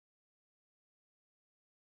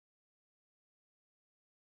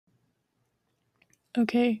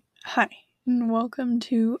Okay, hi, and welcome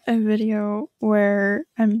to a video where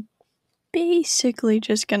I'm basically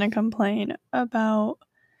just gonna complain about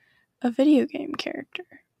a video game character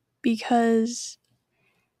because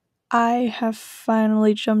I have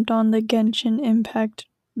finally jumped on the Genshin Impact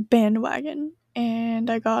bandwagon and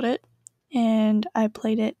I got it and I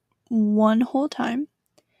played it one whole time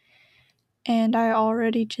and I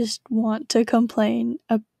already just want to complain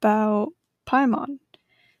about Paimon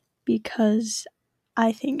because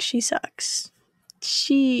I think she sucks.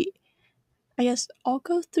 I guess I'll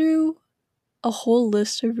go through a whole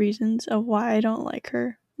list of reasons of why I don't like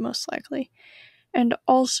her, most likely. And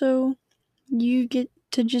also, you get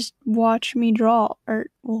to just watch me draw, or,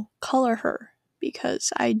 well, color her,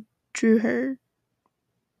 because I drew her,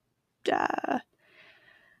 I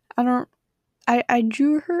don't, I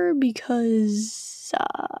drew her because,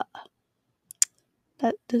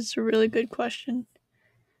 that's a really good question.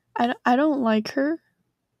 I don't like her,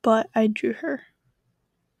 but I drew her.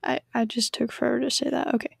 I just took forever to say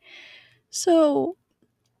that. Okay. So,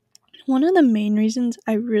 one of the main reasons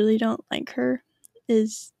I really don't like her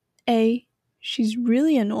is A, she's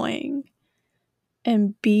really annoying,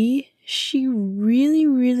 and B, she really,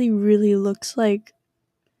 really, really looks like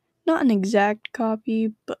not an exact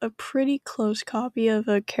copy, but a pretty close copy of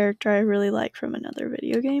a character I really like from another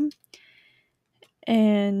video game.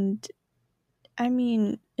 And I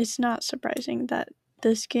mean, it's not surprising that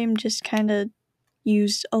this game just kind of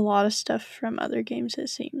used a lot of stuff from other games, it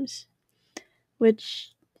seems,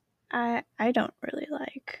 which I don't really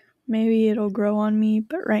like. Maybe it'll grow on me,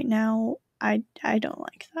 but right now I don't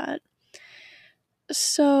like that.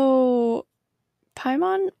 So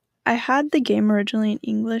Paimon, I had the game originally in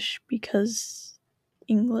English because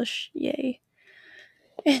English, yay.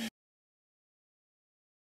 And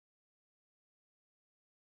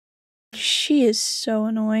she is so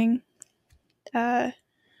annoying.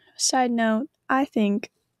 Side note, I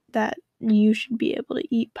think that you should be able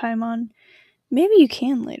to eat Paimon. Maybe you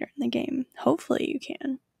can later in the game. Hopefully you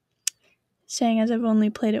can. Saying as I've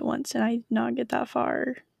only played it once and I did not get that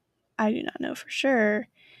far, I do not know for sure.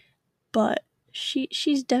 But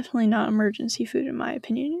she's definitely not emergency food in my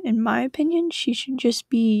opinion. In my opinion, she should just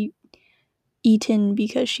be eaten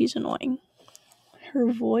because she's annoying.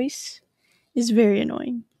 Her voice is very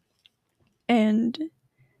annoying. And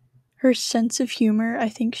her sense of humor, I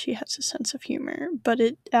think she has a sense of humor, but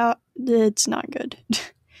it's not good.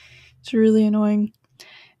 It's really annoying.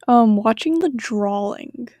 Watching the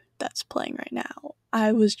drawing that's playing right now,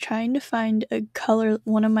 I was trying to find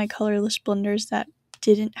one of my colorless blenders that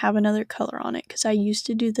didn't have another color on it because I used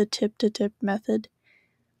to do the tip to tip method.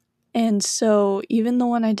 And so even the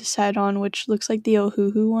one I decide on, which looks like the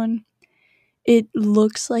Ohuhu one, it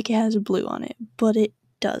looks like it has blue on it, but it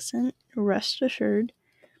doesn't, rest assured.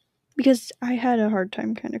 Because I had a hard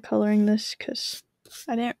time kind of coloring this because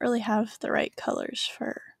I didn't really have the right colors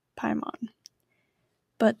for Paimon.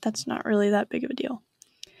 But that's not really that big of a deal.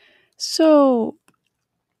 So,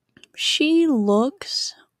 she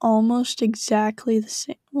looks almost exactly the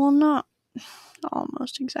same. Well, not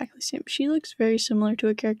almost exactly the same. She looks very similar to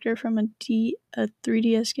a character from a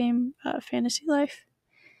 3DS game, Fantasy Life.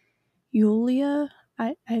 Yulia?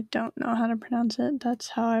 I don't know how to pronounce it. That's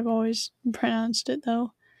how I've always pronounced it,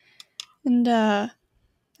 though. And, I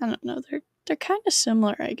don't know, they're kind of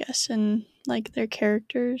similar, I guess, in, like, their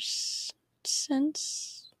characters'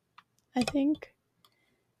 sense, I think.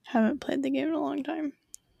 Haven't played the game in a long time.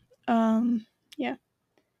 Yeah.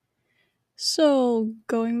 So,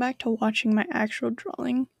 going back to watching my actual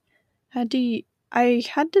drawing, I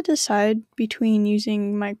had to decide between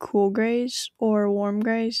using my cool grays or warm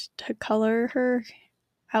grays to color her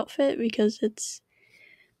outfit because it's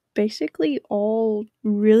basically all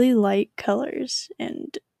really light colors,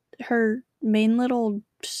 and her main little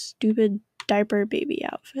stupid diaper baby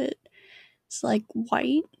outfit, it's like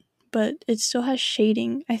white, but it still has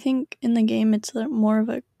shading. I think in the game it's more of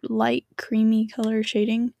a light creamy color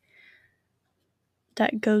shading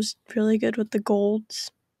that goes really good with the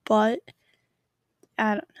golds, but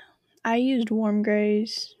I don't know. I used warm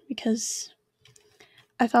grays because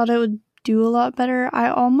I thought it would do a lot better. I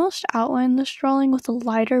almost outlined this drawing with a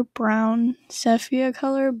lighter brown sepia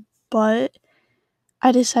color, but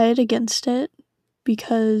I decided against it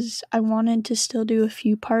because I wanted to still do a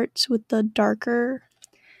few parts with the darker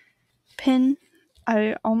pin.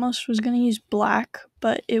 I almost was going to use black,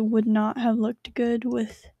 but it would not have looked good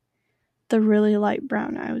with the really light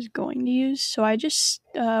brown I was going to use, so I just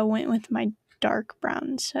went with my dark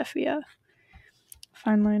brown sepia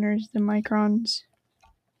fine liners, the microns.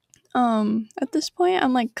 At this point,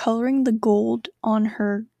 I'm like coloring the gold on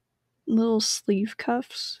her little sleeve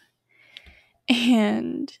cuffs,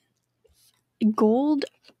 And gold,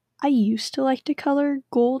 I used to like to color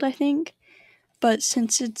gold, I think. But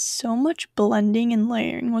since it's so much blending and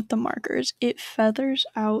layering with the markers, it feathers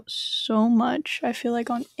out so much, I feel like,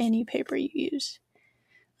 on any paper you use.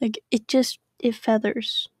 Like, it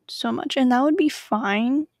feathers so much. And that would be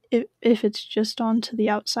fine if it's just onto the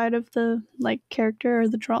outside of the, like, character or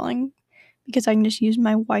the drawing, because I can just use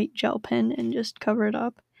my white gel pen and just cover it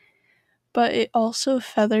up. But it also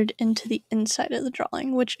feathered into the inside of the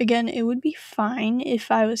drawing, which, again, it would be fine if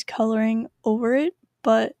I was coloring over it,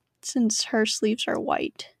 but since her sleeves are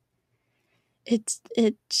white, it's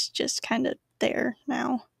just kind of there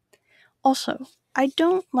now. Also, I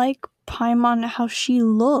don't like Paimon how she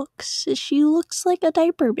looks. She looks like a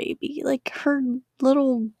diaper baby. Like, her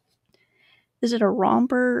little... Is it a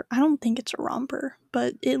romper? I don't think it's a romper,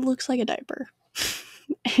 but it looks like a diaper.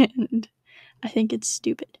 And I think it's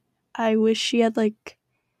stupid. I wish she had, like...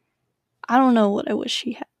 I don't know what I wish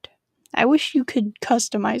she had. I wish you could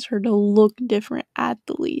customize her to look different at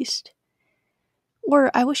the least.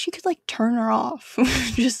 Or I wish you could, like, turn her off.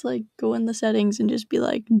 Just, like, go in the settings and just be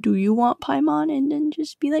like, do you want Paimon? And then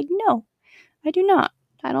just be like, no, I do not.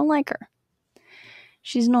 I don't like her.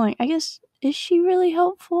 She's annoying. I guess, is she really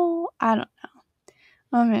helpful? I don't know.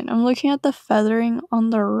 Oh man, I'm looking at the feathering on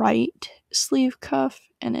the right sleeve cuff,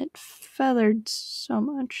 and it feathered so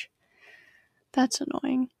much. That's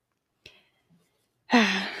annoying.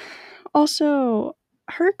 Also,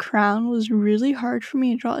 her crown was really hard for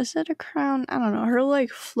me to draw. Is that a crown? I don't know. Her, like,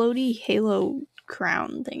 floaty halo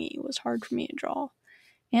crown thingy was hard for me to draw.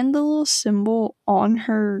 And the little symbol on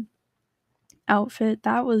her outfit,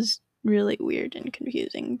 that was really weird and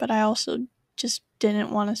confusing. But I also just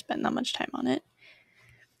didn't want to spend that much time on it.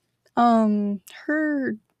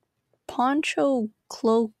 Her poncho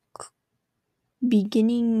cloak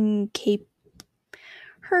beginning cape,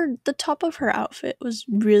 the top of her outfit was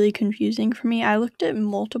really confusing for me. I looked at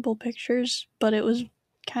multiple pictures, but it was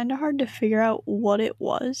kind of hard to figure out what it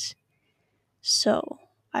was. So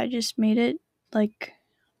I just made it like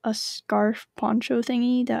a scarf poncho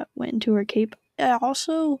thingy that went into her cape.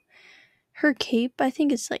 Also, her cape, I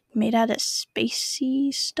think it's like made out of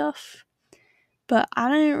spacey stuff, but I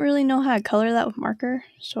didn't really know how to color that with marker,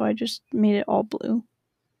 so I just made it all blue,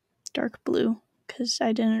 dark blue, because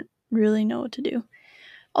I didn't really know what to do.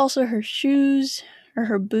 Also, her shoes, or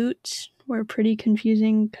her boots, were pretty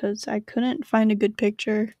confusing because I couldn't find a good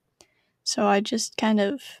picture, so I just kind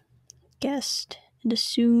of guessed and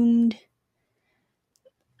assumed.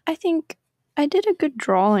 I think I did a good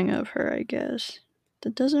drawing of her, I guess.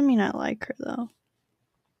 That doesn't mean I like her, though.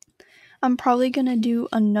 I'm probably gonna do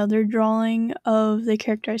another drawing of the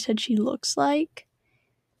character I said she looks like,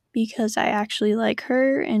 because I actually like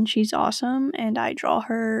her and she's awesome, and I draw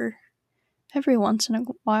her every once in a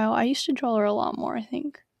while. I used to draw her a lot more, I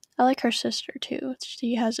think. I like her sister too.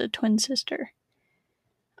 She has a twin sister.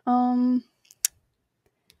 I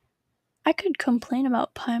could complain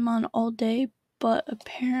about Paimon all day, but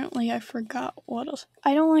apparently I forgot what else.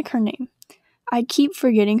 I don't like her name. I keep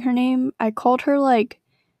forgetting her name. I called her, like,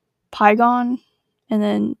 Pygon, and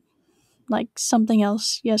then, like, something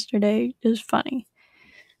else yesterday. It was funny.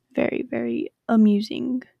 Very, very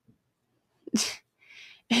amusing.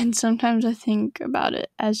 And sometimes I think about it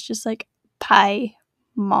as just, like, pie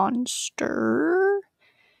monster.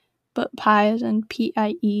 But pie as in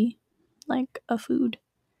P-I-E, like a food.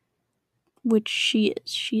 Which she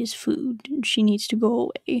is. She is food, and she needs to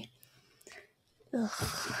go away.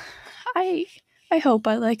 Ugh. I hope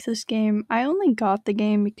I like this game. I only got the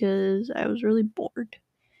game because I was really bored.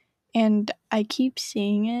 And I keep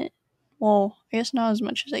seeing it. Well, I guess not as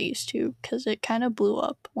much as I used to, because it kind of blew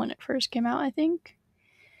up when it first came out, I think.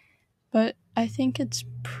 But I think it's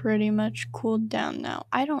pretty much cooled down now.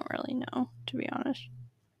 I don't really know, to be honest.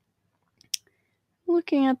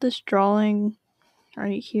 Looking at this drawing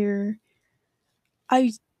right here,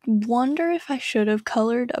 I wonder if I should have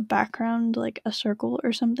colored a background, like a circle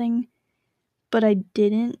or something, but I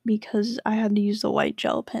didn't because I had to use the white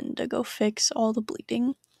gel pen to go fix all the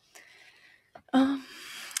bleeding. I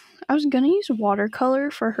was gonna use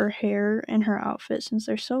watercolor for her hair and her outfit since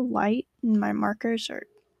they're so light and my markers are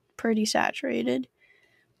pretty saturated,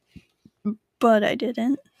 but I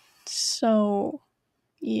didn't. So,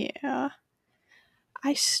 yeah.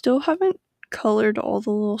 I still haven't colored all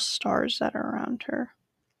the little stars that are around her.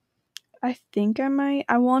 I think I might.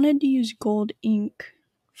 I wanted to use gold ink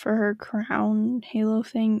for her crown halo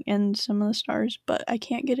thing and some of the stars, but I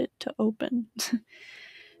can't get it to open.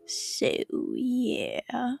 So,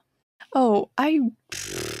 yeah. Oh, I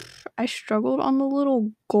struggled on the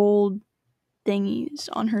little gold thingies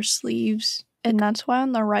on her sleeves. And that's why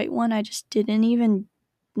on the right one I just didn't even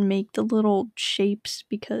make the little shapes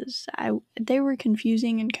because they were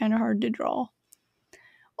confusing and kind of hard to draw.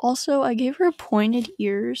 Also, I gave her pointed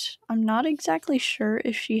ears. I'm not exactly sure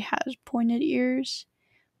if she has pointed ears,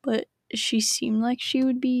 but she seemed like she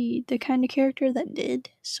would be the kind of character that did,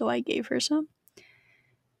 so I gave her some.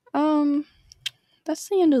 That's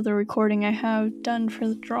the end of the recording I have done for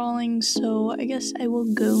the drawing, so I guess I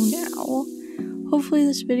will go now. Hopefully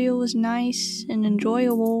this video was nice and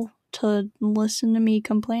enjoyable to listen to me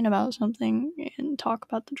complain about something and talk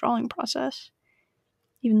about the drawing process,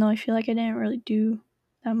 even though I feel like I didn't really do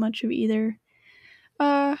that much of either.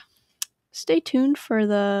 Stay tuned for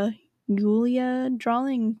the Yulia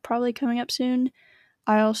drawing probably coming up soon.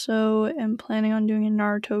 I also am planning on doing a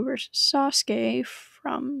Naruto versus Sasuke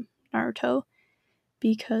from Naruto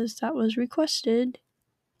because that was requested.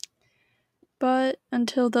 But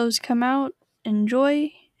until those come out,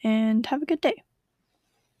 enjoy and have a good day.